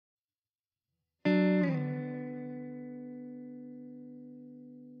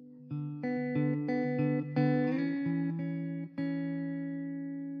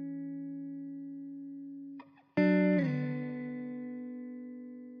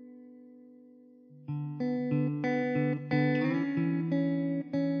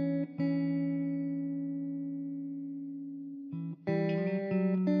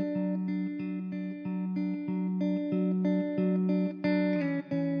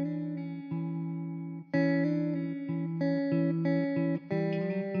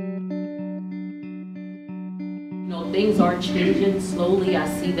things are changing slowly. I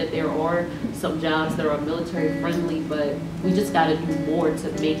see that there are some jobs that are military friendly, but we just got to do more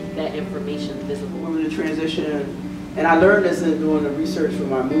to make that information visible. Women in transition, and I learned this in doing the research for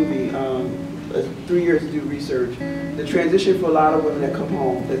my movie. 3 years to do research. The transition for a lot of women that come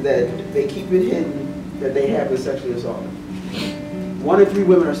home is that they keep it hidden that they have been sexually assaulted. 1 in 3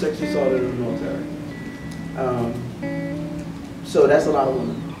 women are sexually assaulted in the military. So that's a lot of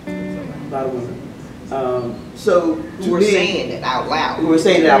women. A lot of women. So who are saying it out loud. Who are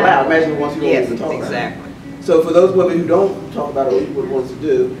saying it out loud. Imagine the ones who don't even talk exactly. about it. So for those women who don't talk about it, what it wants to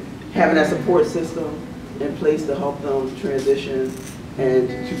do, having that support system in place to help them transition and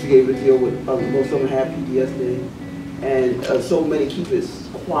to be able to deal with, most of them have PTSD, and so many keep it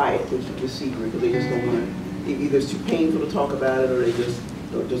quiet, they keep it secret because they just don't want to, either it's too painful to talk about it or they just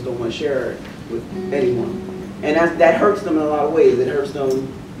don't want to share it with anyone. And that hurts them in a lot of ways. It hurts them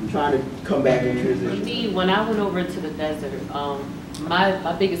trying to come back and transition. For me, when I went over to the desert,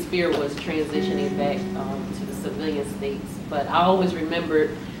 my biggest fear was transitioning back to the civilian states. But I always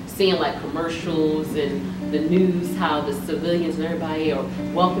remembered seeing like commercials and the news, how the civilians and everybody are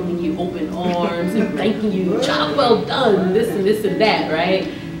welcoming you open arms and thanking you, job well done, this and that, right?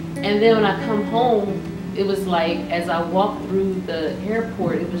 And then when I come home, it was like, as I walked through the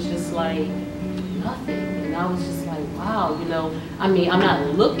airport, it was just like nothing. And I was just like, wow, you know, I mean, I'm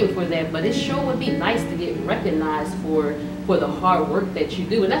not looking for that, but it sure would be nice to get recognized for the hard work that you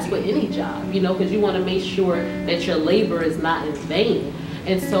do. And that's with any job, you know, because you want to make sure that your labor is not in vain.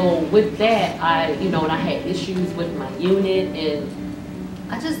 And so with that, and I had issues with my unit,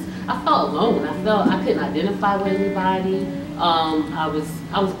 and I felt alone. I felt I couldn't identify with anybody. I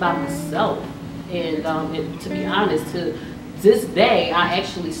was by myself, and to be honest, to this day, I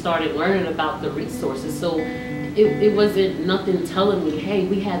actually started learning about the resources. So it wasn't nothing telling me, hey,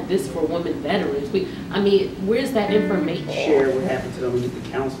 we have this for women veterans. I mean, where's that information? Share what happened to them and get the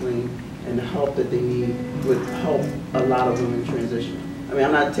counseling and the help that they need would help a lot of women transition. I mean,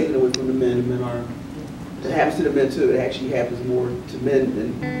 I'm not taking it away from the men. The men are, it happens to the men too. It actually happens more to men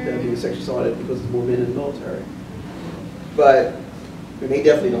than being sexually assaulted because there's more men in the military. But they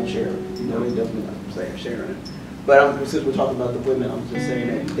definitely don't share it. You know, they definitely not sharing it. But since we're talking about the women, I'm just saying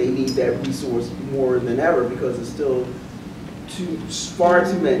that they need that resource more than ever because it's still far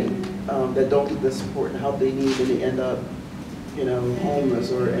too many that don't get the support and help they need, and they end up, you know,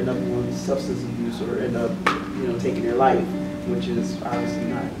 homeless or end up on substance abuse or end up, you know, taking their life, which is obviously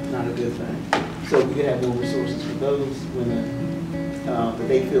not a good thing. So we could have more resources for those women that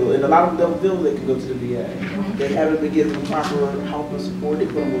they feel, and a lot of them don't feel they can go to the VA. They haven't been given proper help and support. They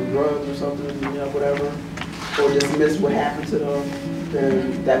put them on drugs or something, you know, whatever, or just miss what happened to them.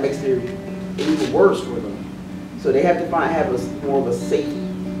 Then that makes it even worse for them. So they have to have more of a safe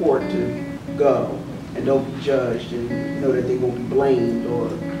port to go and don't be judged and know that they won't be blamed or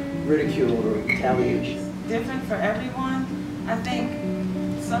ridiculed or retaliation. Different for everyone. I think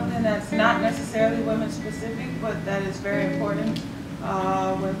something that's not necessarily women specific, but that is very important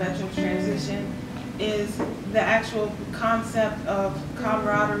when veterans transition is the actual concept of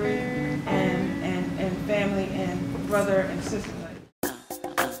camaraderie and family and brother and sister.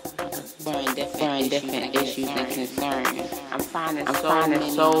 Exploring different issues and concerns. I'm finding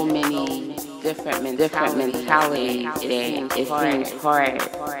so many different mentalities that it seems hard.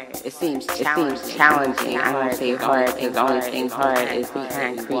 It seems challenging. I don't say hard because the only thing hard is the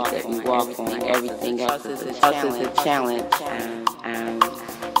concrete that we walk on. Everything else is a challenge.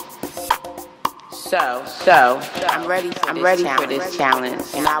 So I'm ready for this challenge,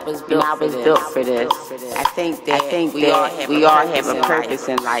 and I was built for this. I think that we all have a purpose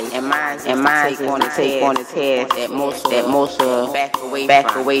in life, and mine's going to take on a task that most back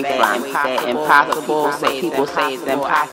away from. That impossible. People say it's impossible.